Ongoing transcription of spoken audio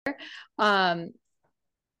Um,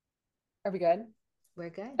 are we good? We're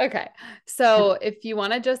good. Okay. So if you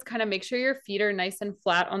want to just kind of make sure your feet are nice and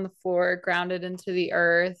flat on the floor, grounded into the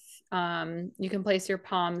earth, you can place your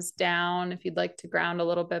palms down if you'd like to ground a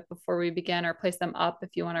little bit before we begin, or place them up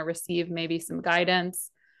if you want to receive maybe some guidance.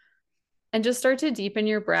 And just start to deepen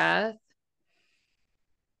your breath.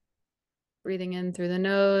 Breathing in through the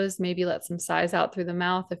nose, maybe let some sighs out through the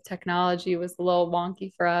mouth if technology was a little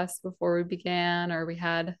wonky for us before we began, or we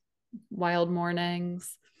had wild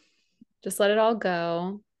mornings. Just let it all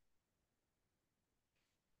go.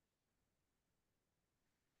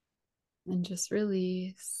 And just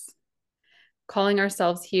release. Calling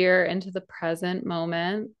ourselves here into the present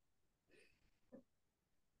moment.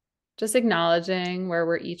 Just acknowledging where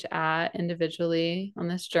we're each at individually on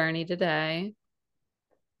this journey today.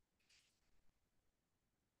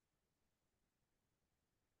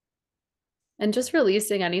 And just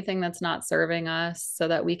releasing anything that's not serving us so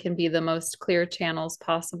that we can be the most clear channels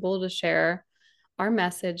possible to share our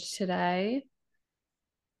message today.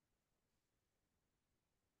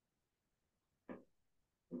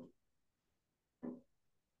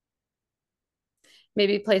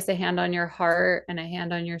 Maybe place a hand on your heart and a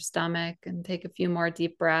hand on your stomach and take a few more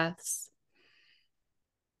deep breaths.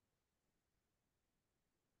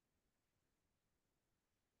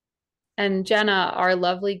 And Jenna, our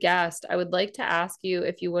lovely guest, I would like to ask you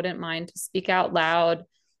if you wouldn't mind to speak out loud.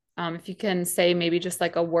 If you can say maybe just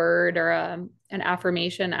like a word or an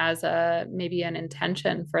affirmation as a maybe an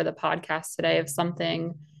intention for the podcast today of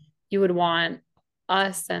something you would want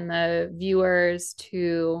us and the viewers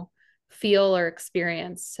to feel or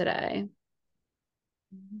experience today.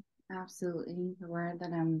 Absolutely. The word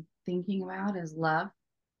that I'm thinking about is love.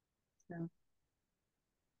 So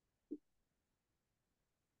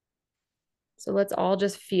So let's all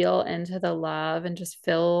just feel into the love and just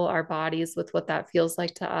fill our bodies with what that feels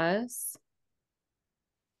like to us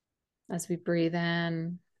as we breathe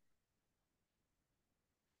in.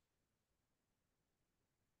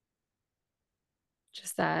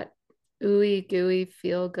 Just that ooey gooey,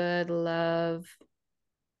 feel good love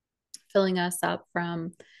filling us up from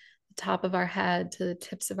the top of our head to the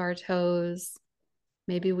tips of our toes.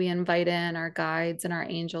 Maybe we invite in our guides and our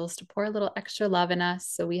angels to pour a little extra love in us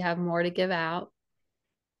so we have more to give out.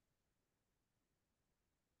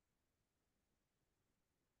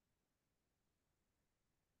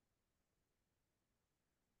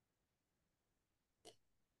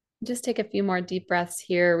 Just take a few more deep breaths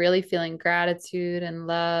here, really feeling gratitude and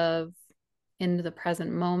love into the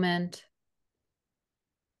present moment.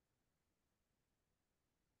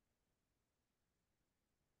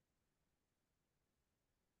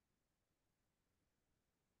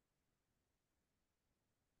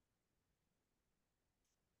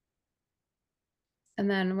 And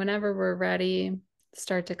then whenever we're ready,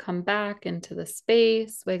 start to come back into the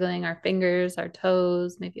space, wiggling our fingers, our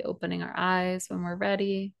toes, maybe opening our eyes when we're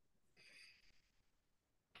ready.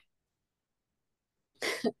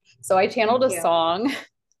 So I channeled thank a you. song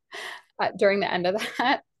during the end of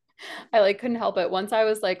that. I like couldn't help it. Once I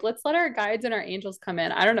was like, let's let our guides and our angels come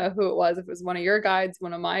in. I don't know who it was. If it was one of your guides,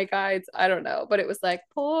 one of my guides, I don't know. But it was like,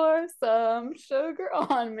 pour some sugar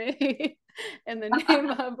on me in the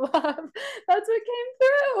name of love. That's what came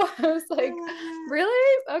through. I was like,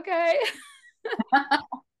 really? Okay.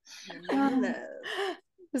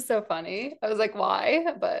 It's so funny. I was like, why?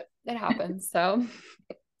 But it happens. So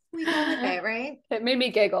We go with it, right? it made me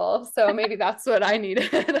giggle. So maybe that's what I needed.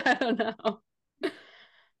 I don't know.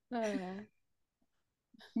 All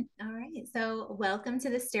right. So, welcome to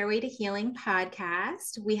the Stairway to Healing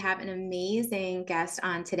podcast. We have an amazing guest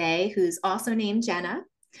on today who's also named Jenna,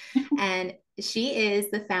 and she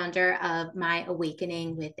is the founder of My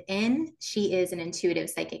Awakening Within. She is an intuitive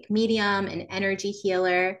psychic medium, an energy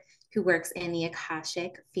healer who works in the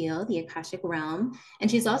Akashic field, the Akashic realm. And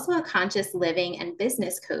she's also a conscious living and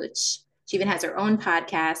business coach. She even has her own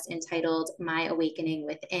podcast entitled My Awakening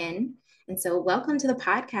Within. And so, welcome to the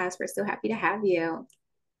podcast. We're so happy to have you.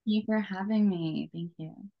 You for having me. Thank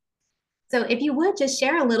you. So, if you would just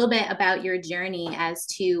share a little bit about your journey as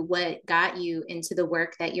to what got you into the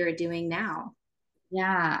work that you're doing now.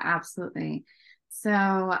 Yeah, absolutely. So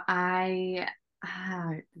I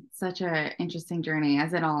such an interesting journey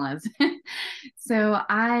as it all is. So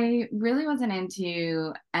I really wasn't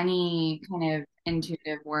into any kind of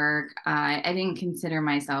intuitive work. I didn't consider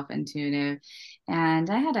myself intuitive, and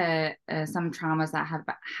I had some traumas that had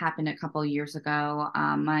happened a couple years ago.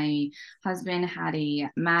 My husband had a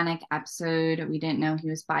manic episode. We didn't know he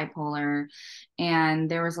was bipolar, and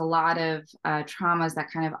there was a lot of traumas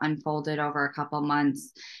that kind of unfolded over a couple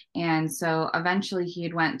months. And so eventually he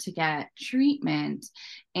had went to get treatment,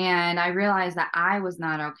 and I realized that I was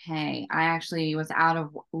not okay. I actually was out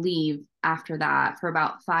of leave after that for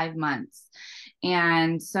about 5 months.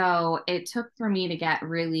 And so it took for me to get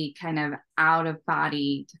really kind of out of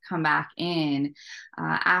body to come back in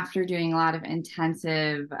after doing a lot of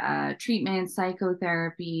intensive treatment,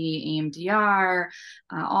 psychotherapy, EMDR,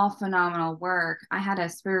 all phenomenal work. I had a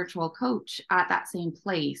spiritual coach at that same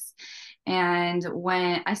place. And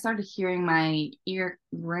when I started hearing my ear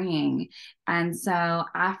ringing, and so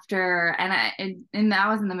after, and that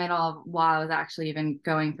was in the middle of while I was actually even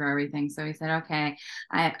going through everything. So he said, okay,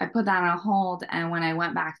 I put that on hold. And when I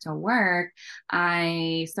went back to work,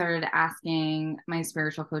 I started asking my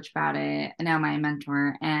spiritual coach about it, and now my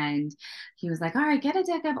mentor. And he was like, all right, get a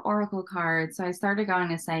deck of oracle cards. So I started going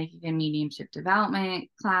to psychic and mediumship development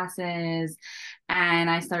classes, and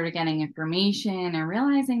I started getting information and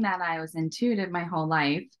realizing that I was intuitive my whole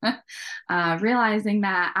life, realizing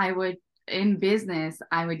that I would, in business,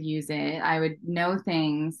 I would use it. I would know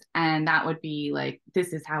things, and that would be like,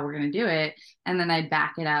 this is how we're going to do it. And then I'd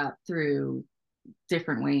back it up through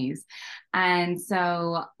different ways. And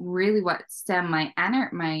so really what stemmed my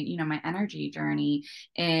energy journey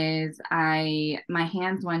is my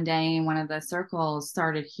hands one day in one of the circles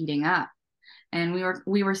started heating up, and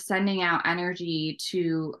we were sending out energy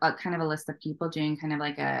to a kind of a list of people doing kind of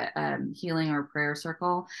like a healing or prayer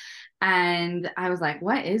circle. And I was like,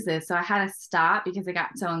 what is this? So I had to stop because it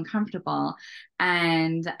got so uncomfortable,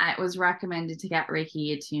 and it was recommended to get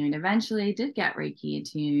Reiki attuned. Eventually I did get Reiki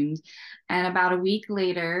attuned, and about a week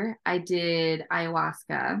later I did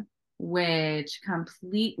ayahuasca, which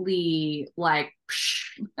completely like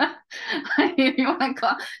if you want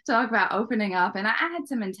to talk about opening up. And I had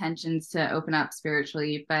some intentions to open up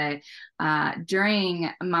spiritually, but during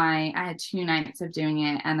I had 2 nights of doing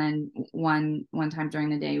it, and then one time during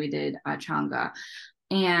the day we did changa.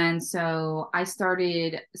 And so I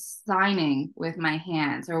started signing with my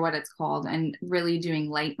hands, or what it's called, and really doing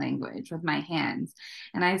light language with my hands.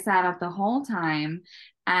 And I sat up the whole time.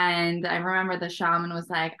 And I remember the shaman was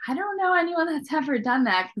like, I don't know anyone that's ever done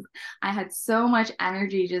that, because I had so much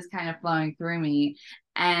energy just kind of flowing through me.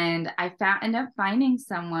 And I ended up finding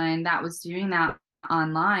someone that was doing that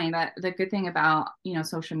online. But the good thing about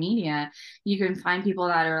social media, you can find people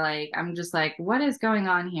that are like, I'm just like, what is going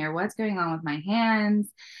on here? What's going on with my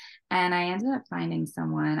hands? And I ended up finding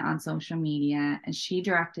someone on social media, and she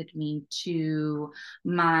directed me to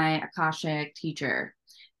my Akashic teacher.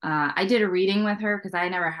 I did a reading with her because I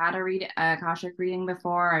never had a Akashic reading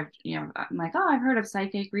before. I'm like, oh, I've heard of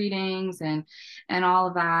psychic readings and all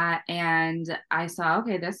of that. And I saw,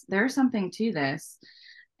 okay, there's something to this.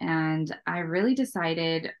 And I really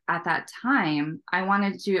decided at that time, I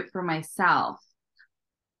wanted to do it for myself.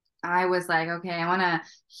 I was like, okay, I want to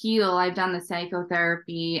heal. I've done the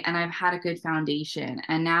psychotherapy and I've had a good foundation.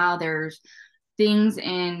 And now there's things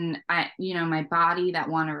in my body that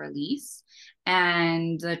want to release,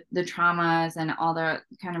 and the traumas and all the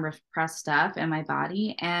kind of repressed stuff in my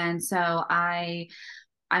body. And so I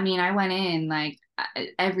went in like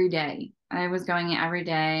every day. I was going in every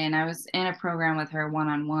day, and I was in a program with her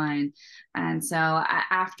one-on-one. And so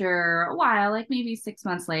after a while, like maybe 6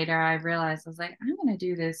 months later, I realized, I was like, I'm going to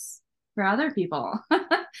do this for other people,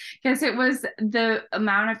 because it was the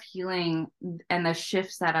amount of healing and the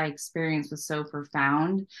shifts that I experienced was so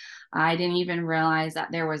profound. I didn't even realize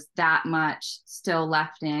that there was that much still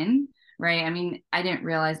left in. Right. I mean, I didn't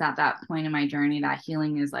realize at that point in my journey that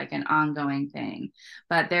healing is like an ongoing thing,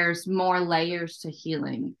 but there's more layers to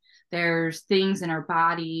healing. There's things in our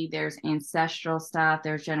body, there's ancestral stuff,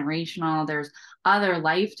 there's generational, there's other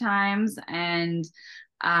lifetimes. And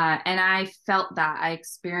I felt that I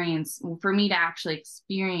experienced, for me to actually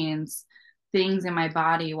experience things in my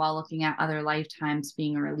body while looking at other lifetimes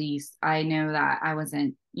being released, I know that I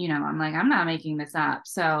wasn't, I'm like, I'm not making this up.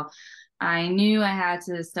 So I knew I had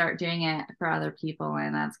to start doing it for other people.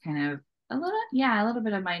 And that's kind of a little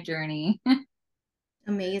bit of my journey.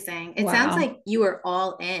 Amazing. It sounds Wow. like you were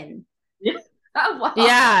all in. Yeah. Oh, wow.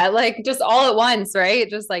 Yeah, like just all at once, right?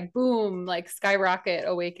 Just like boom, like skyrocket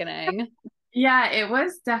awakening. Yeah, it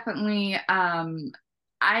was definitely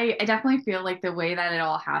I definitely feel like the way that it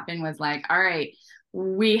all happened was like, all right,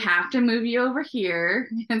 we have to move you over here.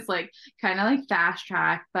 It's like kind of like fast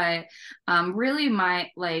track, but really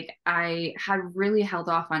I had really held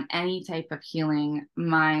off on any type of healing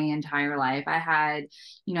my entire life. I had,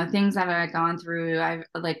 things that I had gone through. I've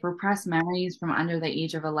like repressed memories from under the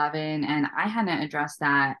age of 11, and I hadn't addressed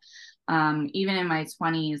that. Even in my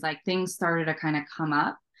 20s, like things started to kind of come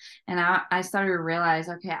up. And I started to realize,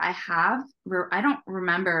 okay, I don't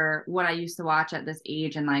remember what I used to watch at this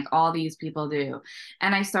age and like all these people do.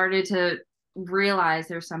 And I started to realize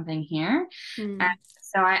there's something here. And Mm.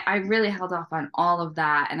 so I really held off on all of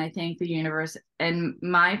that. And I think the universe and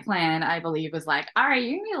my plan, I believe, was like, all right,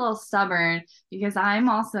 you're gonna be a little stubborn because I'm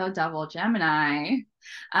also double Gemini.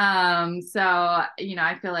 So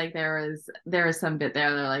I feel like there was some bit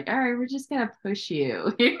there. They're like, all right, we're just gonna push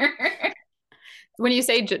you here. When you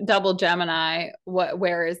say double Gemini,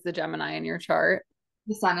 where is the Gemini in your chart?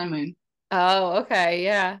 The sun and moon. Oh, okay.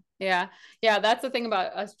 Yeah. Yeah. Yeah, that's the thing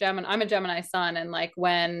about us Gemini. I'm a Gemini sun, and like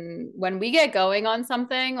when we get going on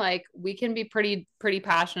something, like we can be pretty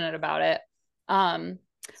passionate about it. Um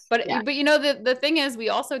but Yeah. the thing is we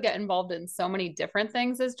also get involved in so many different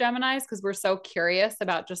things as Geminis because we're so curious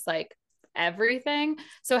about just like everything.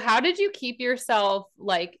 So how did you keep yourself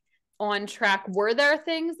like on track? Were there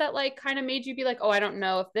things that like kind of made you be like, oh, I don't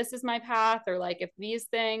know if this is my path, or like if these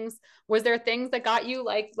things, was there things that got you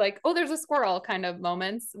like, oh, there's a squirrel kind of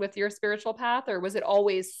moments with your spiritual path, or was it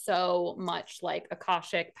always so much like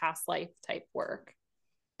Akashic past life type work?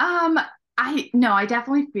 Um, I no, I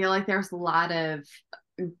definitely feel like there's a lot of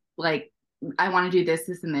like I want to do this,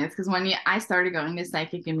 and this. Because I started going to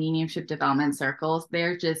psychic and mediumship development circles,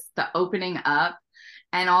 they're just the opening up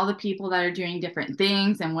and all the people that are doing different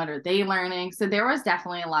things and what are they learning. So there was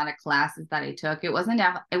definitely a lot of classes that I took. It wasn't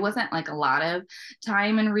like a lot of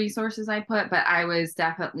time and resources I put, but I was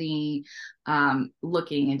definitely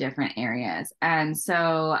looking in different areas. And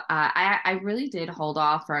so I really did hold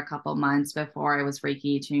off for a couple months before I was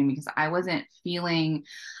Reiki attuned because I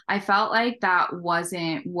felt like that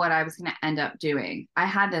wasn't what I was going to end up doing. I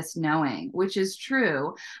had this knowing, which is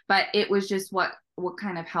true, but it was just what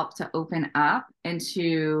kind of helped to open up and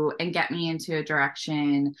get me into a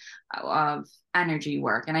direction of energy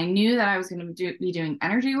work. And I knew that I was going to be doing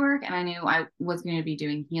energy work, and I knew I was going to be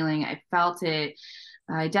doing healing. I felt it.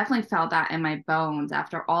 I definitely felt that in my bones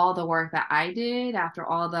after all the work that I did, after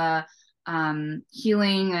all the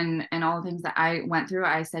healing and all the things that I went through.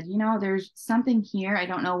 I said, there's something here. I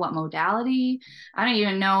don't know what modality. I don't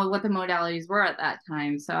even know what the modalities were at that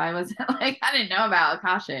time. So I was like, I didn't know about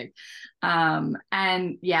Akashic.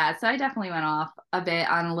 And yeah, so I definitely went off a bit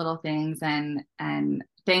on little things, and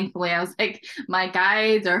thankfully I was like, my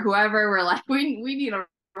guides or whoever were like, we need to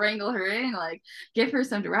wrangle her in, like give her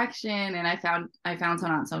some direction. And I found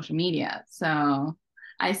someone on social media. So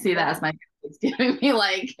I see that as my it's giving me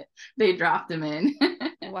like they dropped them in.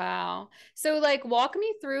 Wow. So like walk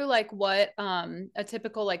me through like what a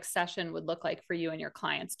typical like session would look like for you and your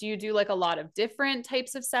clients. Do you do like a lot of different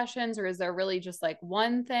types of sessions, or is there really just like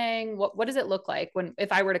one thing? What does it look like when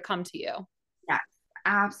if I were to come to you? Yes,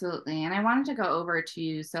 absolutely. And I wanted to go over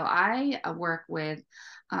to, so I work with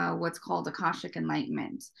what's called Akashic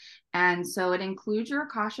Enlightenment. And so it includes your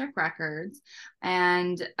Akashic records,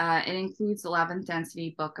 and it includes 11th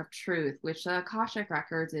Density Book of Truth, which the Akashic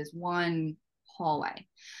records is hallway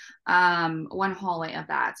one hallway of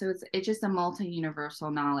that. So it's just a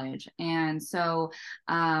multi-universal knowledge. And so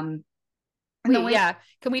and the Wait, way yeah.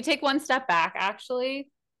 Can we take one step back actually?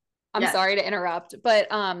 I'm yes. sorry to interrupt, but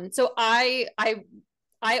so I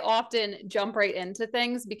often jump right into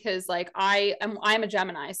things because like I'm a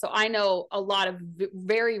Gemini, so I know a lot of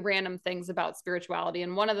very random things about spirituality.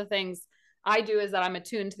 And one of the things I do is that I'm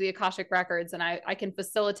attuned to the Akashic records, and I can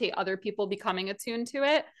facilitate other people becoming attuned to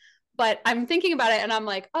it. But I'm thinking about it and I'm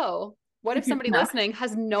like, oh, what if somebody No. listening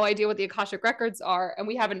has no idea what the Akashic records are, and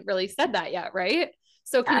we haven't really said that yet, right?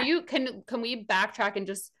 So Yeah. can we backtrack and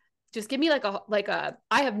just give me like a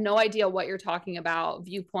I have no idea what you're talking about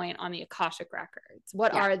viewpoint on the Akashic records.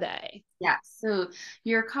 What Yeah. are they? Yeah. So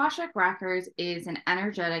your Akashic records is an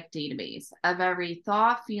energetic database of every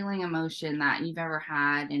thought, feeling, emotion that you've ever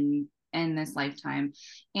had in this lifetime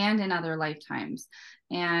and in other lifetimes.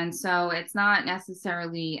 And so it's not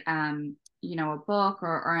necessarily a book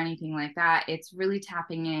or anything like that. It's really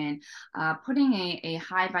tapping in, putting a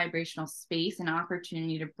high vibrational space and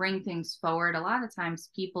opportunity to bring things forward. A lot of times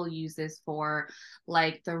people use this for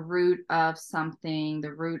like the root of something,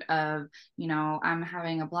 the root of, I'm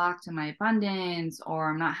having a block to my abundance, or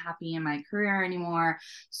I'm not happy in my career anymore.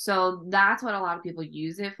 So that's what a lot of people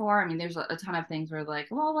use it for. I mean, there's a ton of things where like,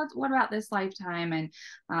 well, what about this lifetime? And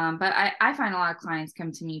but I find a lot of clients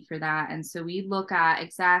come to me for that. And so we look at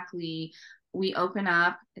exactly, we open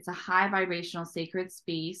up, it's a high vibrational sacred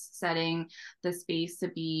space, setting the space to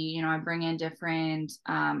be, I bring in different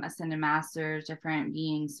ascended masters, different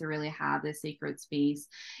beings to really have this sacred space.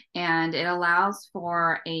 And it allows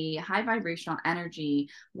for a high vibrational energy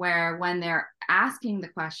where when they're asking the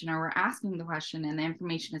question, or we're asking the question and the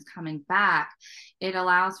information is coming back, it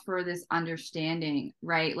allows for this understanding,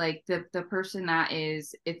 right? Like the person that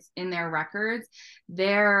is, it's in their records,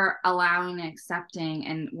 they're allowing and accepting,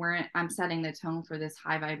 and I'm setting the tone for this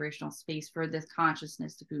high vibrational space for this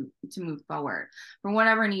consciousness to move forward, for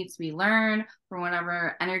whatever needs to be learned, for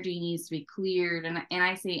whatever energy needs to be cleared. And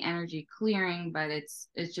I say energy clearing, but it's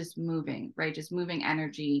just moving, right? Just moving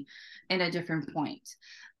energy in a different point.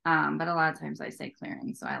 But a lot of times I say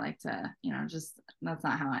clearing, so I like to, just, that's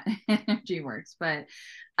not how energy works. But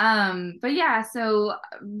yeah, so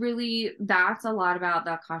really that's a lot about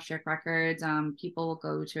the Akashic records. People will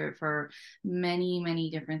go to it for many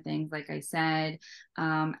different things, like I said.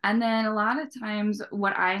 And then a lot of times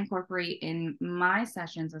what I incorporate in my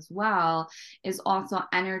sessions as well is also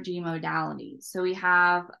energy modalities. So we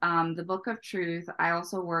have the Book of Truth. I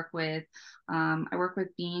also work with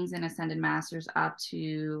beings and ascended masters up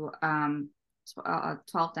to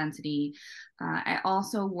 12th density. I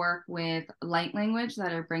also work with light language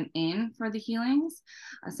that I bring in for the healings.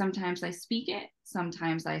 Sometimes I speak it,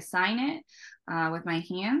 sometimes I sign it with my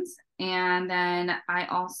hands. And then I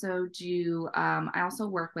also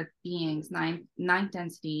work with beings, ninth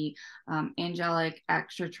density, angelic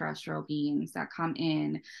extraterrestrial beings that come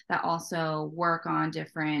in that also work on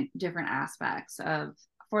different aspects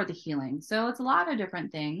for the healing. So it's a lot of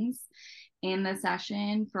different things in the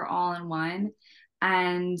session for all in one.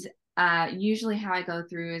 And usually how I go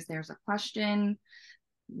through is there's a question,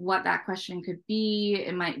 what that question could be.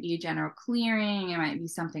 It might be a general clearing. It might be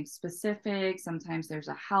something specific. Sometimes there's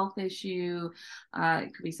a health issue.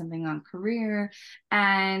 It could be something on career.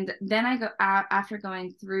 And then I go out after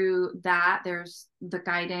going through that, there's the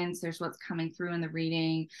guidance, there's what's coming through in the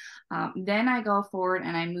reading. Then I go forward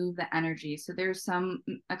and I move the energy. So there's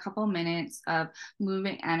a couple minutes of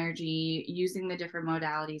moving energy using the different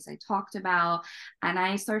modalities I talked about. And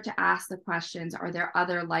I start to ask the questions, are there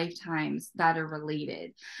other lifetimes that are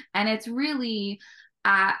related? And it's really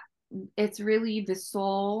the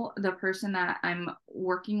soul, the person that I'm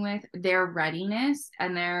working with, their readiness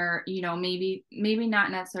and their, maybe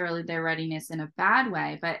not necessarily their readiness in a bad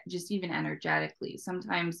way, but just even energetically.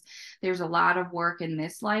 Sometimes there's a lot of work in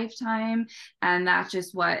this lifetime, and that's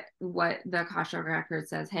just what the Akashic record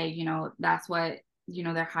says. Hey, that's what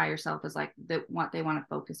their higher self is like, what they want to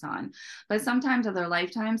focus on. But sometimes other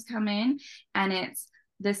lifetimes come in and it's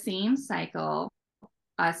the same cycle,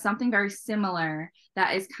 something very similar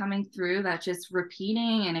that is coming through, that's just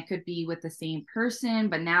repeating, and it could be with the same person,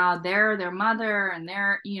 but now they're their mother and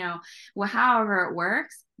they're, however it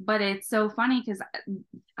works. But it's so funny because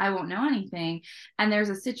I won't know anything, and there's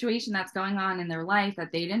a situation that's going on in their life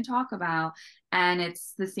that they didn't talk about, and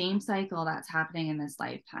it's the same cycle that's happening in this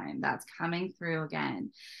lifetime that's coming through again.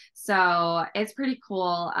 So it's pretty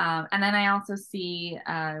cool. And then I also see,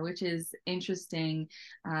 which is interesting,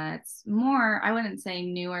 it's more, I wouldn't say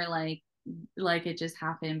newer, like it just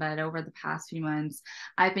happened, but over the past few months,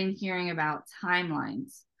 I've been hearing about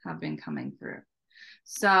timelines have been coming through.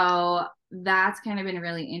 So that's kind of been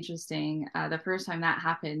really interesting. The first time that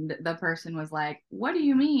happened, the person was like, what do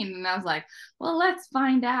you mean? And I was like, well, let's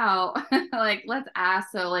find out. Like, let's ask.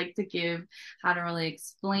 So like to give how to really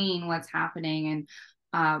explain what's happening. And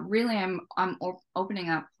really I'm opening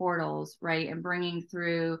up portals, right, and bringing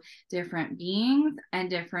through different beings and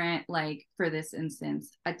different, like for this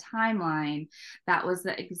instance, a timeline that was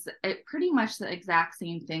pretty much the exact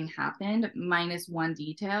same thing happened minus one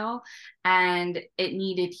detail, and it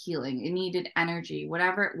needed healing, it needed energy,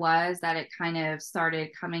 whatever it was that it kind of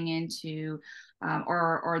started coming into,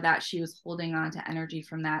 or that she was holding on to energy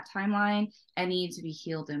from that timeline and needed to be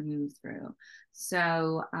healed and moved through.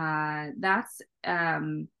 So that's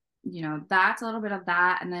that's a little bit of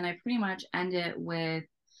that. And then I pretty much end it with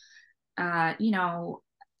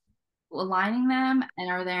aligning them, and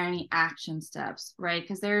are there any action steps, right?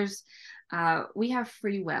 Because there's we have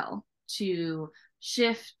free will to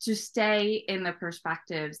shift to stay in the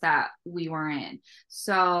perspectives that we were in.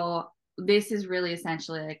 So this is really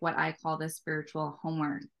essentially like what I call the spiritual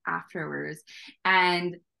homework afterwards.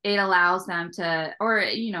 And it allows them to, or,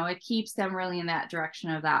 it keeps them really in that direction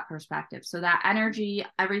of that perspective. So that energy,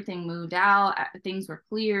 everything moved out, things were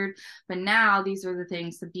cleared. But now these are the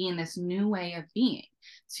things to be in this new way of being,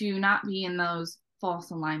 to not be in those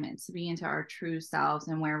false alignments, to be into our true selves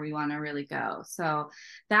and where we want to really go. So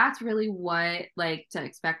that's really what like to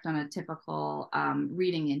expect on a typical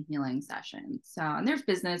reading and healing session. So, and there's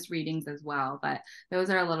business readings as well, but those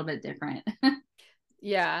are a little bit different.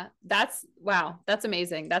 Yeah, wow, that's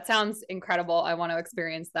amazing. That sounds incredible. I want to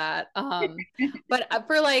experience that. But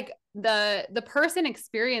for like the person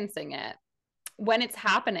experiencing it, when it's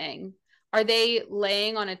happening, are they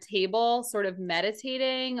laying on a table, sort of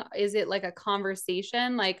meditating? Is it like a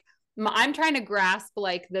conversation? Like I'm trying to grasp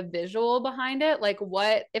like the visual behind it. Like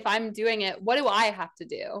what if I'm doing it, what do I have to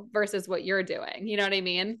do versus what you're doing? You know what I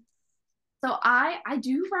mean? So I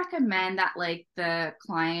do recommend that like the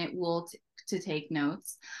client will to take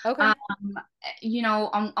notes. Okay.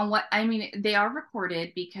 On what I mean, they are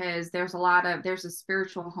recorded because there's a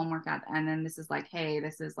spiritual homework at the end, and this is like, hey,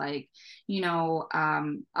 this is like,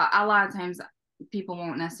 a lot of times people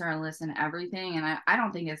won't necessarily listen to everything, and I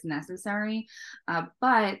don't think it's necessary,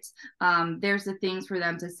 but there's the things for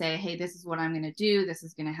them to say, hey, this is what I'm going to do, this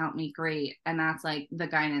is going to help me, great. And that's like the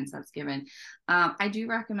guidance that's given. I do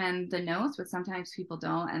recommend the notes, but sometimes people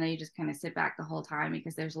don't, and they just kind of sit back the whole time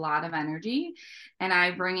because there's a lot of energy, and I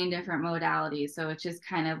bring in different modalities, so it's just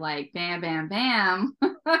kind of like bam bam bam.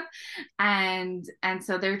 And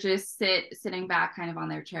so they're just sitting back kind of on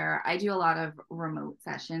their chair. I do a lot of remote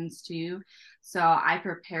sessions too, so I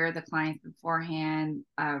prepare the clients beforehand,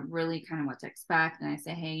 really kind of what to expect. And I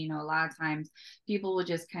say, hey, a lot of times people will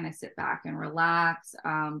just kind of sit back and relax,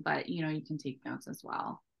 but you can take notes as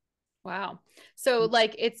well. Wow. So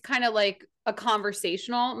like it's kind of like a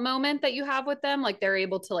conversational moment that you have with them, like they're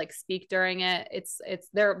able to like speak during it.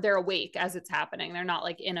 They're awake as it's happening. They're not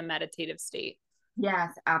like in a meditative state.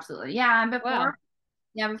 Yes, absolutely. Yeah, and Wow.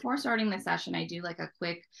 before starting the session, I do like a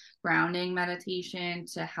quick grounding meditation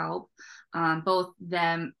to help both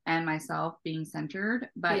them and myself being centered.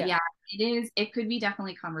 But Yeah. yeah, it could be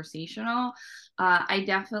definitely conversational. I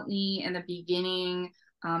definitely in the beginning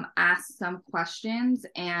ask some questions,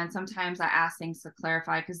 and sometimes I ask things to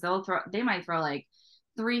clarify because they might throw like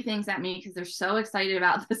three things at me because they're so excited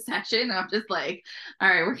about the session. I'm just like, all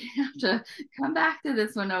right, we're gonna have to come back to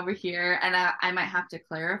this one over here, and I might have to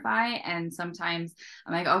clarify. And sometimes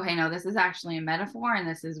I'm like, okay, no, this is actually a metaphor and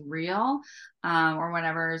this is real, or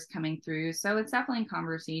whatever is coming through. So it's definitely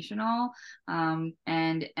conversational, and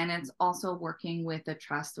it's also working with the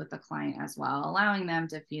trust with the client as well, allowing them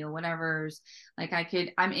to feel whatever's like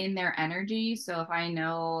I'm in their energy. So if I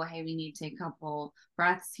know, hey, we need to take a couple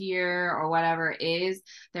breaths here or whatever it is,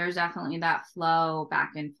 there's definitely that flow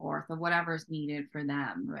back and forth of whatever's needed for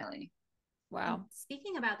them, really. Wow. And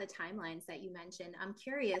speaking about the timelines that you mentioned, I'm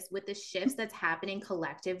curious with the shifts that's happening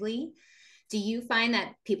collectively, do you find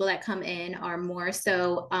that people that come in are more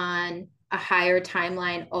so on a higher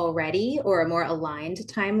timeline already or a more aligned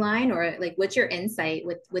timeline, or like what's your insight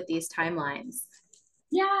with these timelines?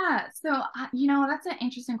 Yeah, so that's an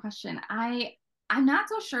interesting question. I'm not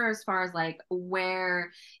so sure as far as like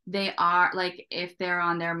where they are, like if they're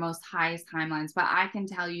on their most highest timelines, but I can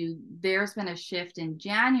tell you there's been a shift in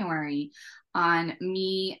January on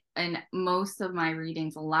me and most of my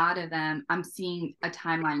readings. A lot of them, I'm seeing a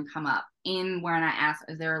timeline come up in when I ask,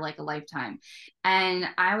 is there like a lifetime? And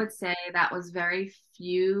I would say that was very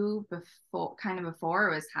few before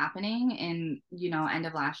it was happening in, end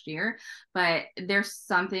of last year. But there's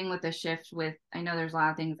something with the shift with, I know there's a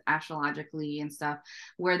lot of things astrologically and stuff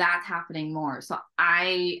where that's happening more. So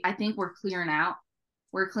I think we're clearing out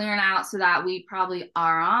so that we probably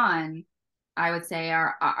are on, I would say,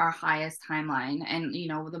 our highest timeline and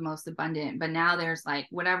the most abundant. But now there's like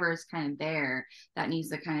whatever is kind of there that needs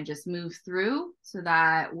to kind of just move through so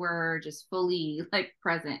that we're just fully like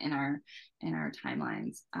present in our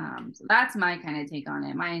timelines. So that's my kind of take on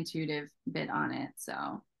it, my intuitive bit on it.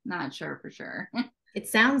 So not sure for sure. It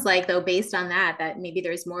sounds like though, based on that maybe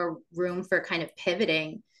there's more room for kind of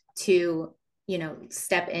pivoting to,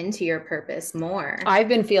 step into your purpose more. I've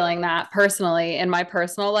been feeling that personally in my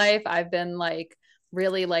personal life. I've been like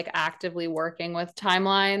really like actively working with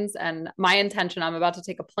timelines, and my intention, I'm about to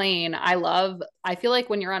take a plane. I feel like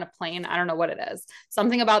when you're on a plane, I don't know what it is.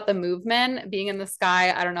 Something about the movement, being in the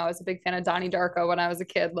sky. I don't know. I was a big fan of Donnie Darko when I was a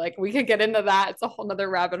kid. Like we could get into that. It's a whole nother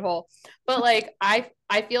rabbit hole. But like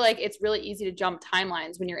I feel like it's really easy to jump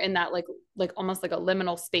timelines when you're in that like almost like a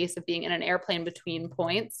liminal space of being in an airplane between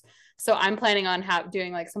points. So I'm planning on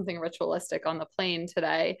doing like something ritualistic on the plane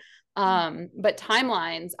today. But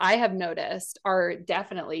timelines I have noticed are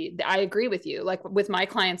definitely, I agree with you. Like with my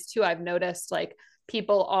clients too, I've noticed like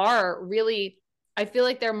people are really, I feel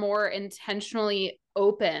like they're more intentionally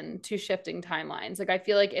open to shifting timelines. Like I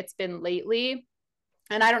feel like it's been lately,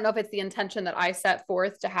 and I don't know if it's the intention that I set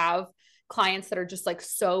forth to have clients that are just like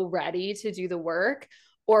so ready to do the work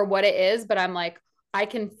or what it is, but I'm like, I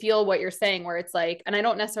can feel what you're saying where it's like, and I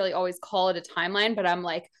don't necessarily always call it a timeline, but I'm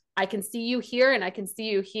like, I can see you here and I can see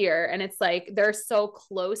you here. And it's like, they're so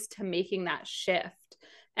close to making that shift.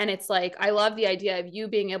 And it's like, I love the idea of you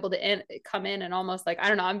being able to come in and almost like, I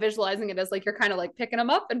don't know, I'm visualizing it as like you're kind of like picking them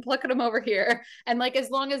up and plucking them over here. And like, as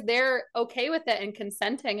long as they're okay with it and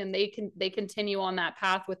consenting and they continue on that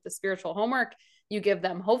path with the spiritual homework you give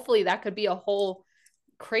them, hopefully that could be a whole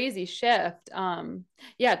crazy shift.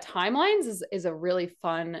 Yeah, timelines is a really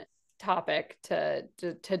fun topic to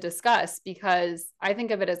discuss because I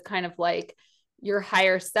think of it as kind of like your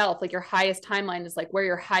higher self, like your highest timeline is like where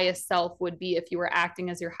your highest self would be if you were acting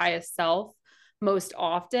as your highest self most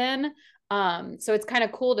often. So it's kind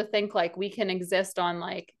of cool to think like we can exist on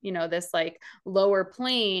like, you know, this like lower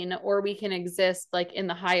plane, or we can exist like in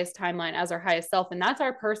the highest timeline as our highest self. And that's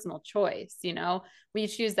our personal choice. You know, we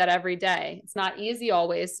choose that every day. It's not easy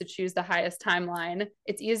always to choose the highest timeline.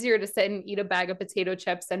 It's easier to sit and eat a bag of potato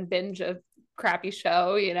chips and binge a crappy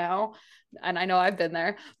show, you know, and I know I've been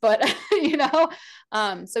there, but you know,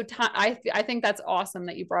 I think that's awesome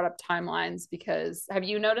that you brought up timelines, because have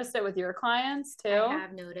you noticed it with your clients too? I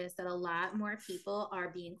have noticed that a lot more people are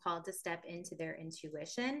being called to step into their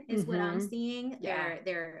intuition is what I'm seeing. Yeah.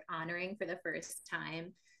 They're honoring for the first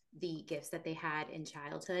time the gifts that they had in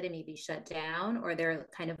childhood and maybe shut down, or they're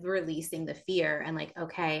kind of releasing the fear and like,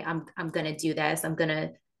 okay, I'm going to do this. I'm going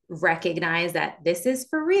to recognize that this is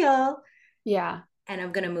for real. Yeah. And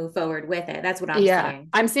I'm going to move forward with it. That's what I'm seeing.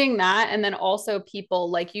 I'm seeing that. And then also people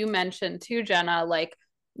like you mentioned too, Jenna, like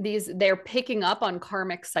they're picking up on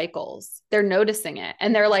karmic cycles. They're noticing it.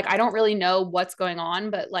 And they're like, I don't really know what's going on,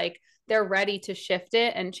 but like they're ready to shift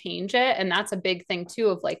it and change it. And that's a big thing too,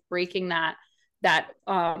 of like breaking that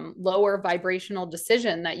lower vibrational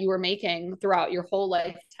decision that you were making throughout your whole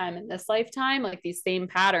lifetime and this lifetime. Like these same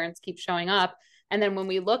patterns keep showing up. And then when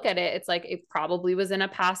we look at it, it's like it probably was in a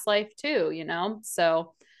past life too, you know?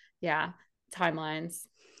 So yeah, timelines.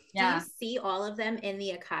 Yeah. Do you see all of them in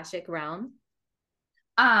the Akashic realm?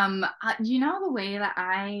 You know, the way that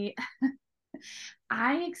I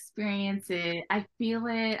experience it, I feel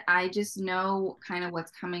it, I just know kind of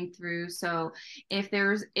what's coming through. So if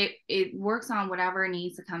it works on whatever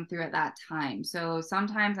needs to come through at that time. So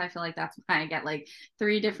sometimes I feel like that's why I get like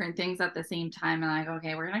 3 different things at the same time and like,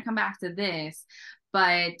 okay, we're gonna come back to this.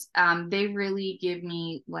 But they really give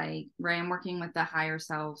me like, right, I'm working with the higher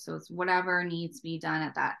self, so it's whatever needs to be done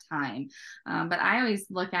at that time. But I always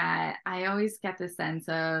get the sense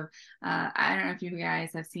of I don't know if you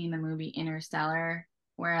guys have seen the movie Interstellar,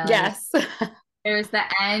 where like, yes, there's the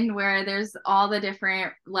end where there's all the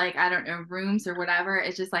different, like, I don't know, rooms or whatever.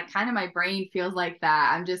 It's just like kind of my brain feels like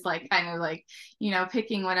that. I'm just like kind of like, you know,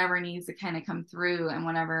 picking whatever needs to kind of come through and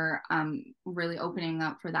whatever really opening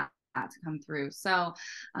up for that to come through. So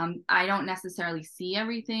I don't necessarily see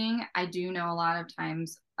everything. I do know a lot of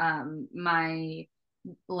times my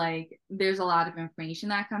like there's a lot of information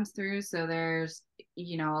that comes through, so there's,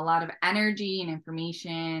 you know, a lot of energy and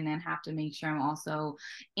information, and have to make sure I'm also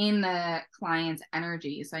in the client's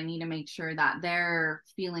energy. So I need to make sure that they're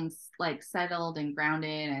feeling like settled and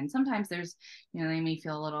grounded, and sometimes there's, you know, they may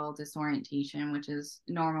feel a little disorientation, which is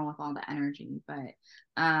normal with all the energy,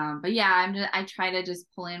 but yeah, I try to just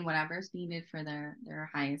pull in whatever's needed for their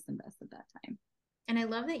highest and best at that time. And I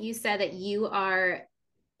love that you said that you are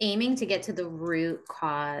aiming to get to the root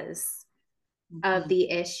cause of the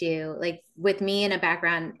issue. Like with me in a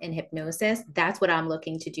background in hypnosis, that's what I'm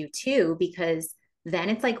looking to do too, because then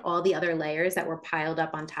it's like all the other layers that were piled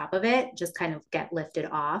up on top of it just kind of get lifted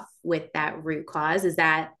off with that root cause. Is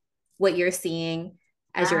that what you're seeing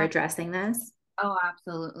as you're addressing this? Oh,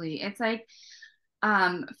 absolutely. It's like,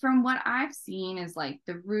 from what I've seen is like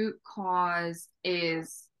the root cause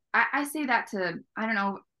is, I say that to, I don't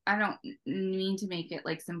know, I don't mean to make it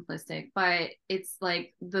like simplistic, but it's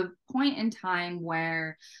like the point in time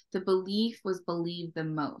where the belief was believed the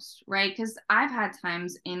most, right? Because I've had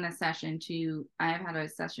times in the session too, I've had a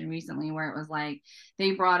session recently where it was like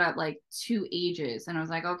they brought up like two ages, and I was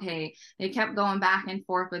like, okay, they kept going back and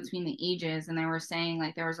forth between the ages, and they were saying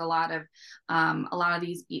like there was a lot of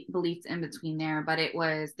these beliefs in between there, but it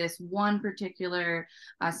was this one particular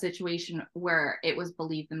situation where it was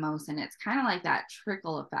believed the most, and it's kind of like that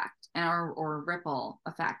trickle effect or ripple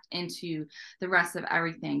effect into the rest of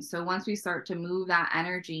everything. So once we start to move that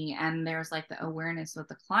energy, and there's like the awareness with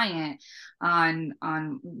the client on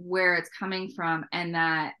where it's coming from, and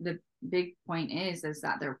that the big point is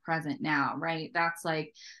that they're present now, right? That's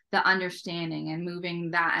like the understanding and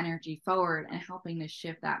moving that energy forward and helping to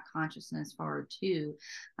shift that consciousness forward too.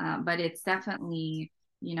 But it's definitely,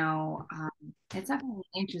 it's definitely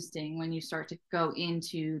interesting when you start to go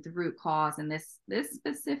into the root cause and this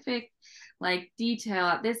specific like detail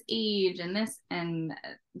at this age and this, and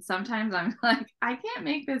sometimes I'm like, I can't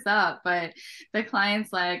make this up, but the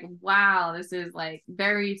client's like, wow, this is like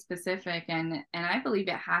very specific, and I believe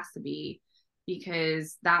it has to be,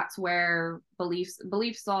 because that's where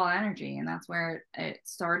beliefs all energy, and that's where it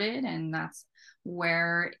started, and that's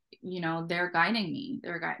where they're guiding me,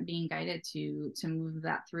 they're being guided to move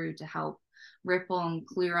that through, to help ripple and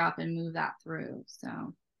clear up and move that through.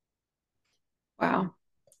 So Wow.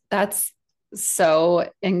 That's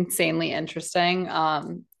so insanely interesting.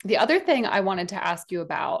 The other thing I wanted to ask you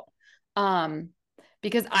about, um,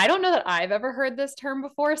 because I don't know that I've ever heard this term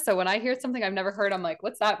before. So when I hear something I've never heard, I'm like,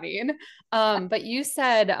 what's that mean? But you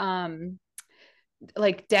said,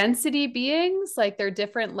 like density beings, like they're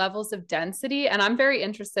different levels of density. And I'm very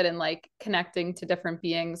interested in like connecting to different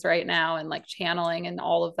beings right now and like channeling and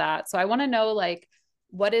all of that. So I want to know, like,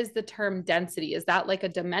 what is the term density? Is that like a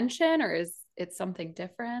dimension, or is it something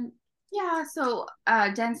different? yeah, so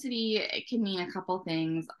density, it can mean a couple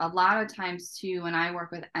things. A lot of times too, when I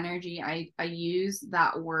work with energy, I use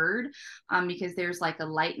that word because there's like a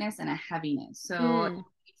lightness and a heaviness. So Mm.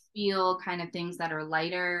 feel kind of things that are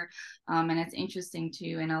lighter, and it's interesting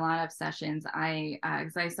too, in a lot of sessions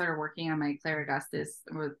because I started working on my clairgustus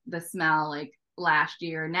with the smell like last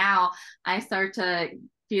year. Now I start to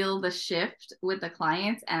feel the shift with the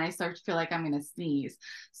clients, and I start to feel like I'm going to sneeze.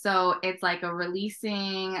 So it's like a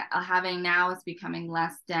releasing, having, now it's becoming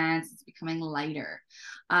less dense, it's becoming lighter.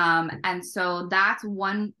 And so that's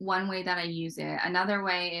one way that I use it. Another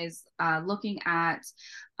way is looking at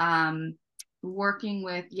working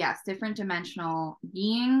with, yes, different dimensional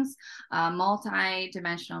beings,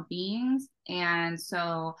 multi-dimensional beings. And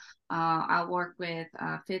so I'll work with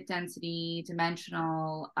fifth density,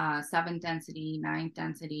 dimensional, seventh density, ninth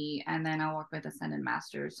density, and then I'll work with ascended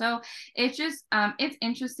masters. So it's just, it's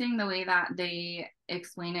interesting the way that they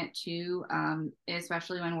explain it too,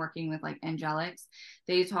 especially when working with like angelics.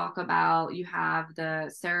 They talk about, you have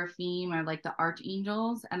the seraphim or like the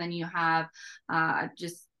archangels, and then you have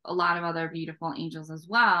just a lot of other beautiful angels as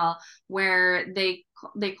well, where they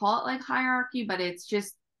call it like hierarchy, but it's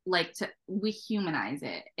just like we humanize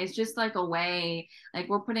it. It's just like a way, like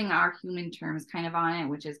we're putting our human terms kind of on it,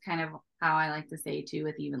 which is kind of how I like to say too,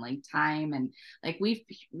 with even like time, and like we've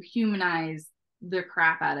humanized the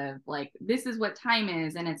crap out of like, this is what time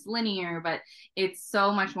is, and it's linear, but it's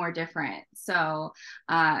so much more different. So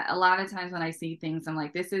a lot of times when I see things, I'm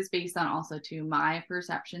like, this is based on also to my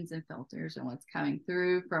perceptions and filters and what's coming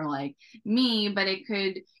through from like me, but it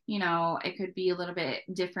could, it could be a little bit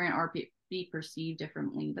different or be perceived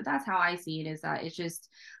differently. But that's how I see it, is that it's just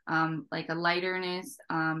like a lighterness,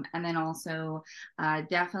 and then also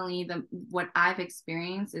definitely what I've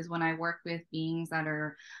experienced is when I work with beings that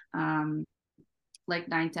are like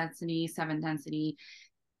ninth density, seventh density,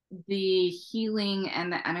 the healing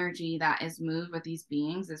and the energy that is moved with these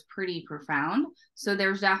beings is pretty profound. So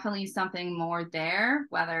there's definitely something more there,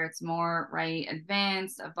 whether it's more right,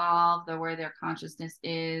 advanced, evolved, or where their consciousness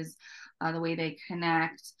is, the way they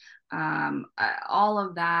connect, all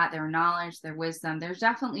of that, their knowledge, their wisdom. There's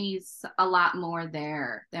definitely a lot more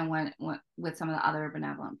there than what with some of the other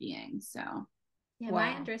benevolent beings. So yeah, Wow.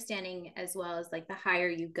 my understanding as well is like the higher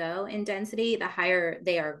you go in density, the higher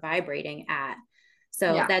they are vibrating at.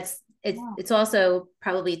 So yeah. It's also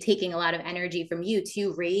probably taking a lot of energy from you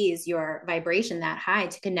to raise your vibration that high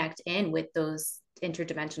to connect in with those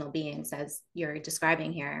interdimensional beings as you're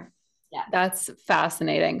describing here. Yeah, that's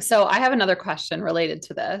fascinating. So I have another question related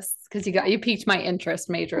to this, because you piqued my interest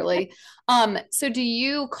majorly. So do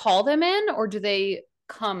you call them in, or do they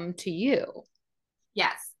come to you?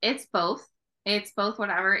 Yes, it's both. It's both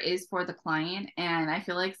whatever is for the client. And I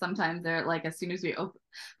feel like sometimes they're like, as soon as we open,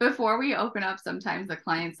 before we open up, sometimes the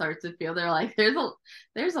client starts to feel they're like,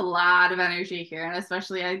 there's a lot of energy here. And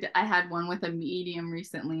especially I had one with a medium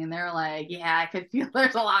recently and they're like, yeah, I could feel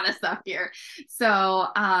there's a lot of stuff here. So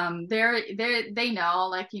they know,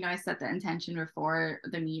 like, you know, I set the intention before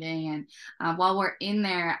the meeting. And while we're in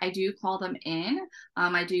there, I do call them in.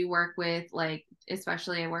 I do work with, like,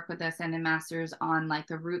 especially I work with the Ascended Masters on like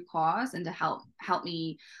the root cause and to help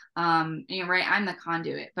me, you know, right, I'm the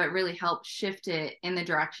conduit, but really help shift it in the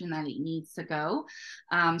direction that it needs to go.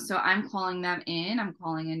 So I'm calling them in, I'm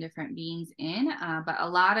calling in different beings in, but a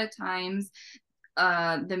lot of times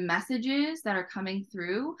the messages that are coming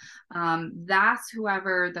through, that's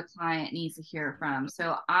whoever the client needs to hear from.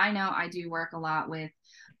 So I know I do work a lot with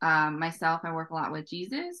myself, I work a lot with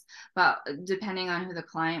Jesus, but depending on who the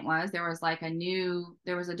client was, there was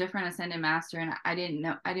a different ascended master, and I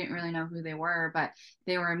didn't really know who they were, but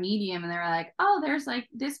they were a medium, and they were like, oh, there's like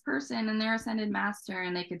this person and their ascended master,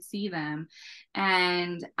 and they could see them.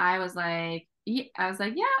 And I was like, yeah,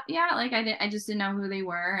 yeah, like I just didn't know who they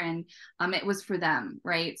were, and it was for them,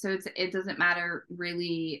 right? So it doesn't matter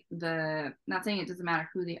really, not saying it doesn't matter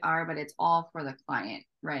who they are, but it's all for the client,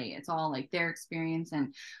 right? It's all like their experience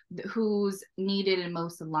and who's needed and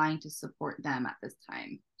most aligned to support them at this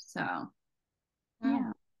time. So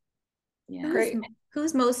yeah. Yeah. Great.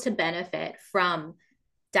 Who's most to benefit from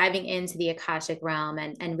diving into the Akashic realm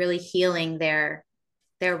and really healing their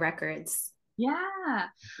records? Yeah.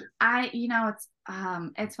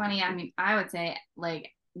 It's funny. I mean, I would say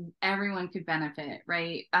like everyone could benefit,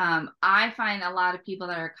 right? I find a lot of people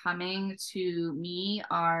that are coming to me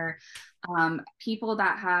are people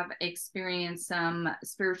that have experienced some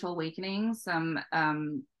spiritual awakenings, some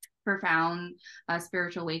profound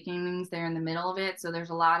spiritual awakenings. They're in the middle of it, so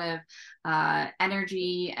there's a lot of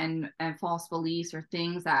energy and false beliefs or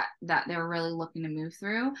things that they're really looking to move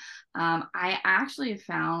through. I actually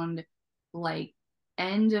found, like,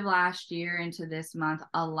 end of last year into this month,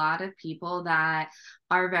 a lot of people that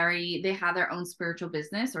they have their own spiritual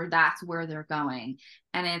business, or that's where they're going.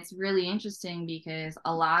 And it's really interesting because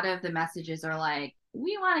a lot of the messages are like,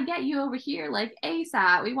 we want to get you over here like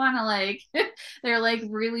ASAP. We want to, like, they're like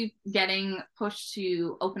really getting pushed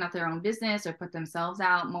to open up their own business or put themselves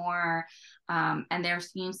out more. And there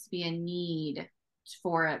seems to be a need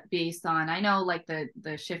for it based on, I know, like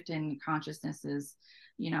the shift in consciousness is,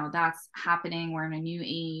 you know, that's happening. We're in a new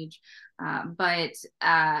age. But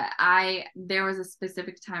there was a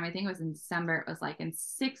specific time, I think it was in December, it was like in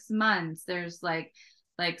 6 months, there's like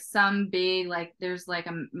some big, like there's like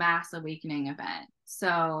a mass awakening event.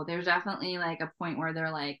 So there's definitely like a point where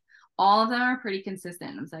they're like, all of them are pretty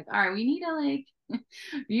consistent. It's like, all right, we need to, like,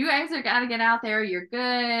 you guys are got to get out there. You're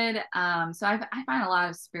good. So I find a lot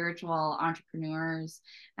of spiritual entrepreneurs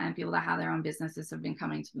and people that have their own businesses have been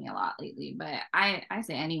coming to me a lot lately. But I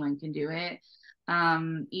say anyone can do it.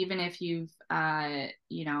 Even if you've,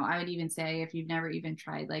 you know, I would even say if you've never even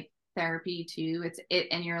tried like therapy too,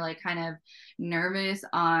 and you're like kind of nervous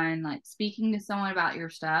on like speaking to someone about your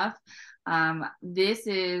stuff. This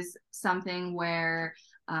is something where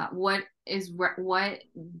what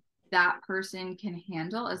that person can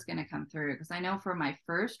handle is going to come through. Because I know for my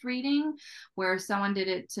first reading where someone did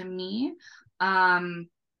it to me,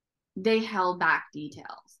 they held back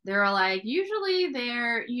details. They're like, usually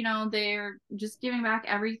they're just giving back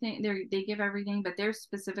everything. They give everything, but they're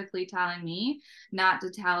specifically telling me not to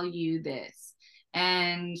tell you this.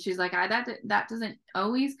 And she's like, that doesn't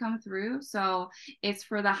always come through. So it's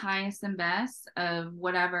for the highest and best of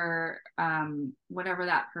whatever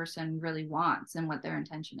that person really wants and what their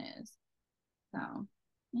intention is. So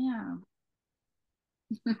yeah.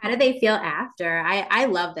 How do they feel after? I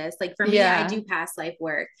love this. Like for me, I Yeah. do past life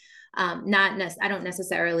work. I don't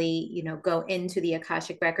necessarily, you know, go into the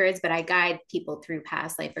Akashic records, but I guide people through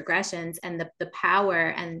past life regressions and the power,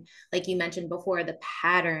 and like you mentioned before, the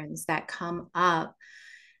patterns that come up.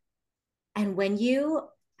 And when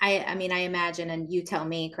I mean, I imagine, and you tell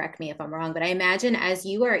me, correct me if I'm wrong, but I imagine as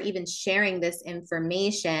you are even sharing this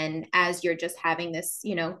information, as you're just having this,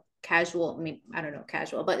 you know, casual, I mean, I don't know,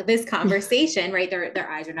 casual, but this conversation, right? Their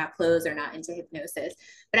eyes are not closed, they're not into hypnosis.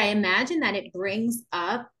 But I imagine that it brings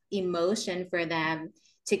up emotion for them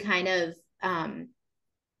to kind of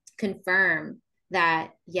confirm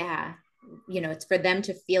that, yeah, you know, it's for them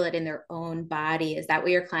to feel it in their own body. Is that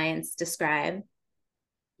what your clients describe?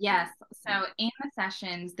 Yes. So in the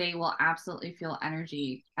sessions, they will absolutely feel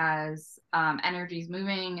energy as energy is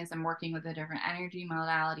moving, as I'm working with the different energy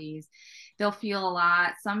modalities. They'll feel a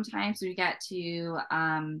lot. Sometimes we get to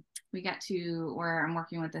where I'm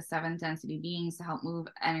working with the seventh density beings to help move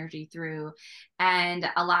energy through. And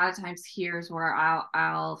a lot of times here's where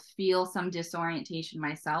I'll feel some disorientation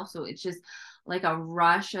myself. So it's just like a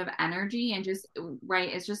rush of energy and just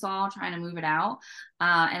right, it's just all trying to move it out.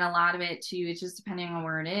 And a lot of it too, it's just depending on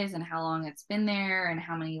where it is and how long it's been there and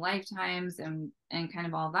how many lifetimes and kind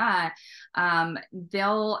of all that.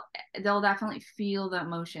 They'll definitely feel the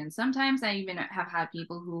emotion. Sometimes I even have had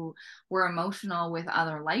people who were emotional with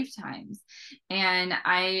other lifetimes, and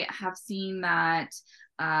I have seen that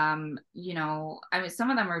I mean,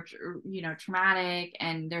 some of them are traumatic,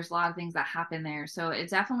 and there's a lot of things that happen there, so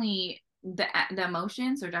it's definitely the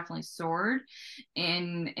emotions are definitely stored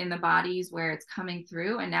in the bodies where it's coming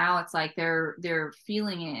through, and now it's like they're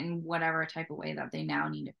feeling it in whatever type of way that they now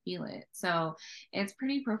need to feel it. So it's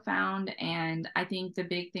pretty profound. And I think the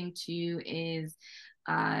big thing too is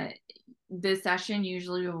the session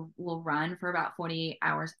usually will run for about 48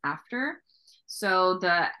 hours after. So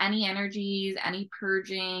the any energies, any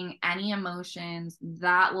purging, any emotions,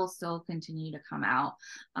 that will still continue to come out.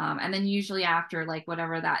 And then usually after like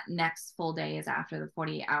whatever that next full day is after the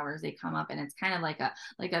 48 hours, they come up and it's kind of like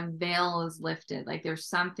a veil is lifted. Like there's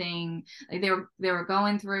something like they were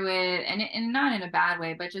going through it, and not in a bad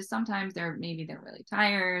way, but just sometimes they're really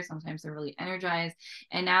tired, sometimes they're really energized.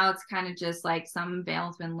 And now it's kind of just like some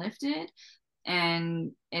veil's been lifted,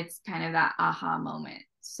 and it's kind of that aha moment.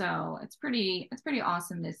 So it's pretty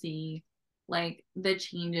awesome to see like the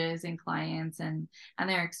changes in clients and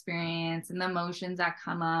their experience and the emotions that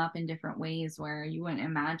come up in different ways where you wouldn't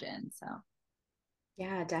imagine. So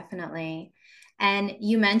Yeah, definitely. And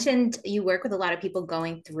you mentioned you work with a lot of people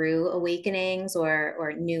going through awakenings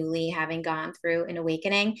or newly having gone through an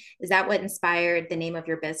awakening. Is that what inspired the name of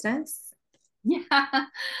your business? yeah.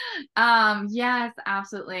 Yes,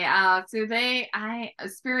 absolutely. So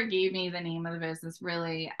Spirit gave me the name of the business,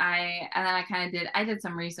 really. And then I did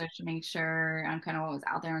some research to make sure on kind of what was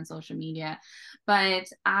out there on social media, but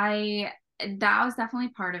that was definitely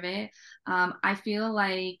part of it. I feel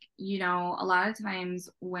like, a lot of times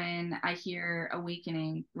when I hear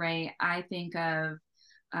awakening, right, I think of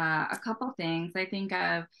a couple things. I think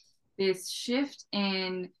of this shift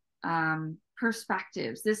in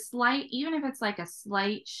perspectives, this slight, even if it's like a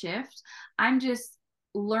slight shift, I'm just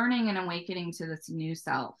learning and awakening to this new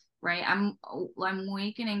self, right? I'm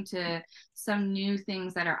awakening to some new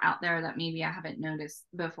things that are out there that maybe I haven't noticed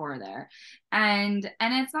before there. And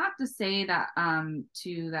it's not to say that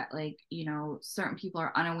like, certain people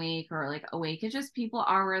are unawake or like awake. It's just people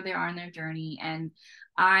are where they are in their journey. And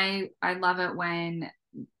I love it when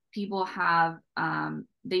people have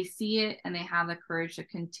they see it and they have the courage to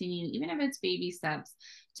continue, even if it's baby steps,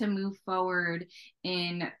 to move forward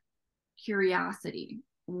in curiosity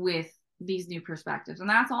with these new perspectives. And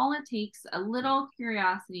that's all it takes, a little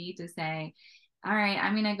curiosity to say, all right,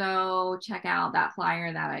 I'm going to go check out that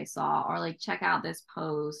flyer that I saw, or like check out this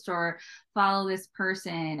post, or follow this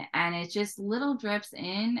person. And it just little drips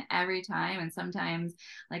in every time. And sometimes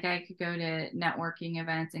like I could go to networking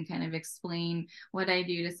events and kind of explain what I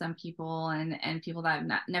do to some people and people that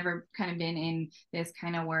have never kind of been in this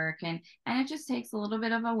kind of work. And it just takes a little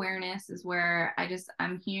bit of awareness, is where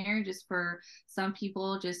I'm here just for some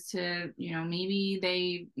people, just to, maybe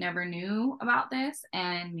they never knew about this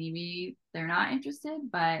and maybe they're not interested,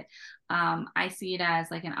 but I see it as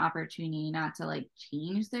like an opportunity not to like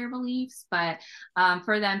change their beliefs, but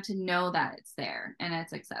for them to know that it's there and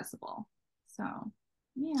it's accessible. So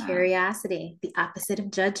yeah. Curiosity, the opposite of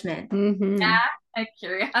judgment. Mm-hmm. Yeah,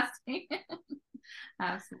 curiosity.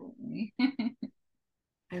 Absolutely.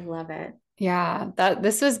 I love it. Yeah,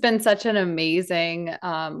 this has been such an amazing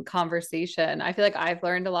conversation. I feel like I've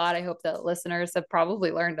learned a lot. I hope that listeners have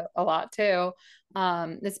probably learned a lot too.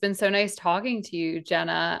 It's been so nice talking to you,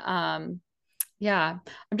 Jenna. Yeah,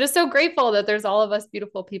 I'm just so grateful that there's all of us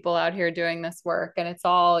beautiful people out here doing this work, and it's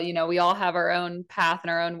all, we all have our own path and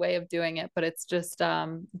our own way of doing it, but it's just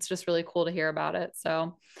really cool to hear about it.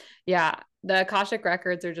 So, yeah, the Akashic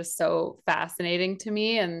records are just so fascinating to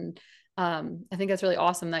me, and I think it's really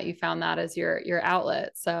awesome that you found that as your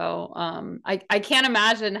outlet. So I can't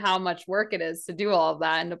imagine how much work it is to do all of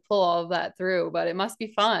that and to pull all of that through, but it must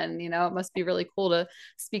be fun. It must be really cool to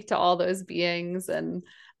speak to all those beings and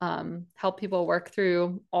help people work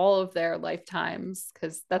through all of their lifetimes,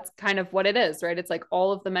 because that's kind of what it is, right? It's like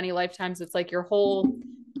all of the many lifetimes. It's like your whole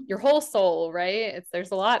soul, right?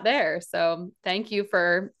 There's a lot there. So thank you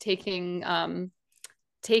for taking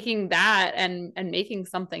taking that and making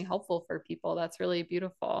something helpful for people. That's really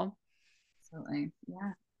beautiful. Absolutely.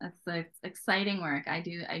 Yeah. That's the exciting work. I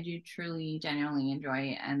do truly, genuinely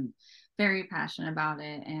enjoy it and very passionate about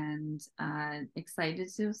it, and excited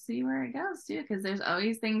to see where it goes too, because there's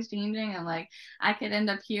always things changing, and like I could end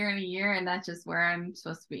up here in a year and that's just where I'm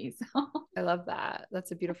supposed to be. So I love that.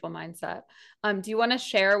 That's a beautiful mindset. Do you want to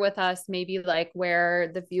share with us maybe like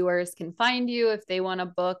where the viewers can find you if they want to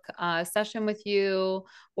book a session with you,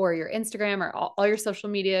 or your Instagram, or all your social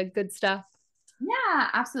media good stuff? yeah,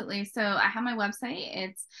 absolutely. So I have my website.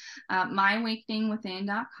 It's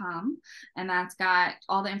myawakeningwithin.com. And that's got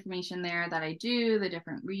all the information there that I do, the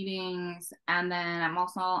different readings. And then I'm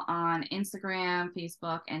also on Instagram,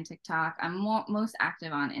 Facebook, and TikTok. I'm most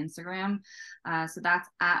active on Instagram. So that's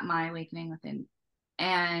at My Awakening Within.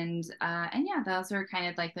 And yeah, those are kind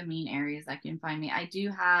of like the main areas that you can find me. I do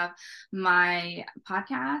have my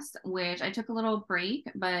podcast, which I took a little break,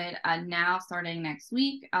 but now starting next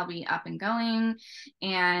week I'll be up and going,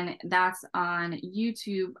 and that's on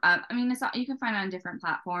YouTube. I mean, you can find it on different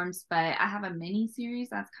platforms, but I have a mini series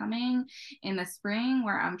that's coming in the spring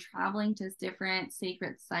where I'm traveling to different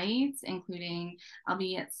sacred sites, including I'll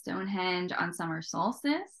be at Stonehenge on summer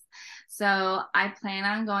solstice. So I plan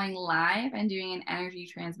on going live and doing an energy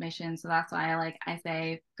transmission. So that's why I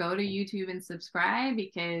say go to YouTube and subscribe,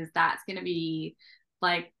 because that's going to be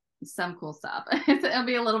like some cool stuff. It'll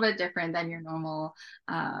be a little bit different than your normal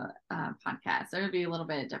podcast. So it'll be a little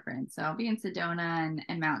bit different. So I'll be in Sedona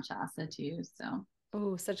and Mount Shasta too. So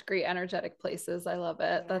Oh, such great energetic places. I love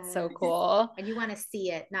it. That's so Yes. cool. And you want to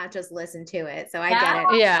see it, not just listen to it. So I yeah. get it.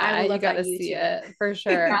 I Yeah, will you look got on to see YouTube. it for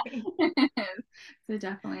sure. So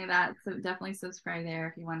definitely that. So definitely subscribe there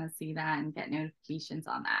if you want to see that and get notifications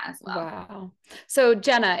on that as well. Wow. So,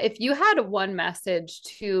 Jenna, if you had one message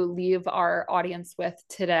to leave our audience with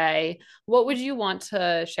today, what would you want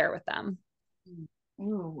to share with them?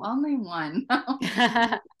 Ooh, only one.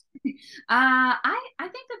 I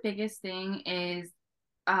think the biggest thing is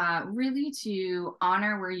really to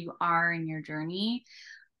honor where you are in your journey.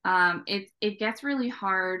 It gets really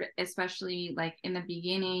hard, especially like in the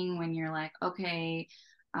beginning when you're like, okay,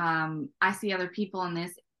 I see other people in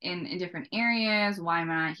this in different areas. Why am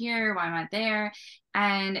I not here? Why am I there?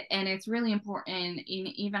 And it's really important.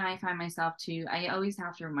 Even I find myself too. I always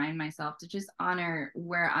have to remind myself to just honor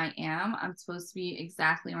where I am. I'm supposed to be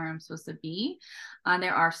exactly where I'm supposed to be.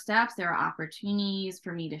 There are steps, there are opportunities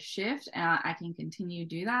for me to shift, and I can continue to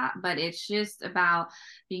do that. But it's just about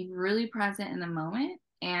being really present in the moment,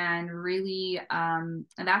 and really and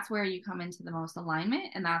that's where you come into the most alignment,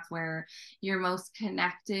 and that's where you're most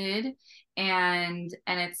connected, and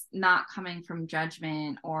it's not coming from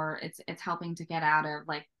judgment, or it's helping to get out of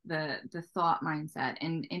like the thought mindset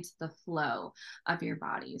and into the flow of your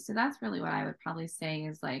body. So that's really what I would probably say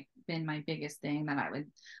is like been my biggest thing that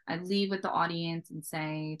I'd leave with the audience and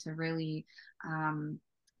say to really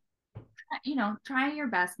try your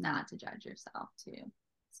best not to judge yourself too.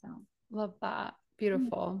 So Love that.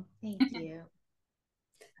 Beautiful. Thank you.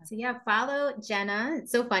 So yeah, follow Jenna.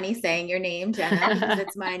 It's so funny saying your name, Jenna, because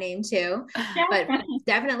it's my name too. But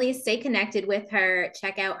definitely stay connected with her.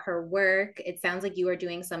 Check out her work. It sounds like you are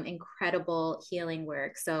doing some incredible healing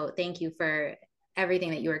work. So thank you for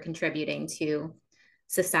everything that you are contributing to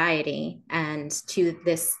society and to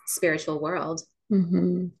this spiritual world.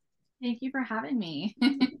 Mm-hmm. Thank you for having me.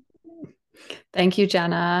 Thank you,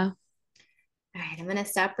 Jenna. All right, I'm going to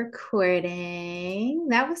stop recording.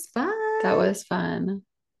 That was fun. That was fun.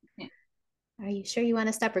 Are you sure you want to stop recording?